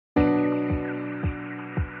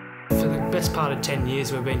best part of 10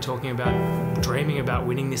 years we've been talking about, dreaming about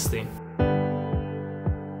winning this thing.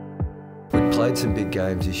 We played some big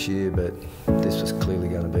games this year, but this was clearly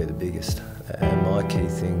going to be the biggest. And my key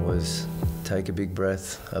thing was take a big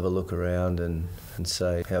breath, have a look around and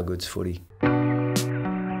say, how good's footy?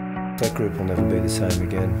 That group will never be the same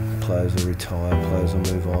again. Players will retire, players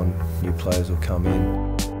will move on, new players will come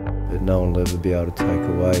in. But no one will ever be able to take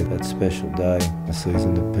away that special day, a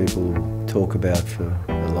season that people will talk about for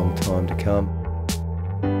a long time to come.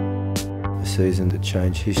 A season that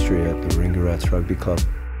changed history at the Ringerats Rugby Club.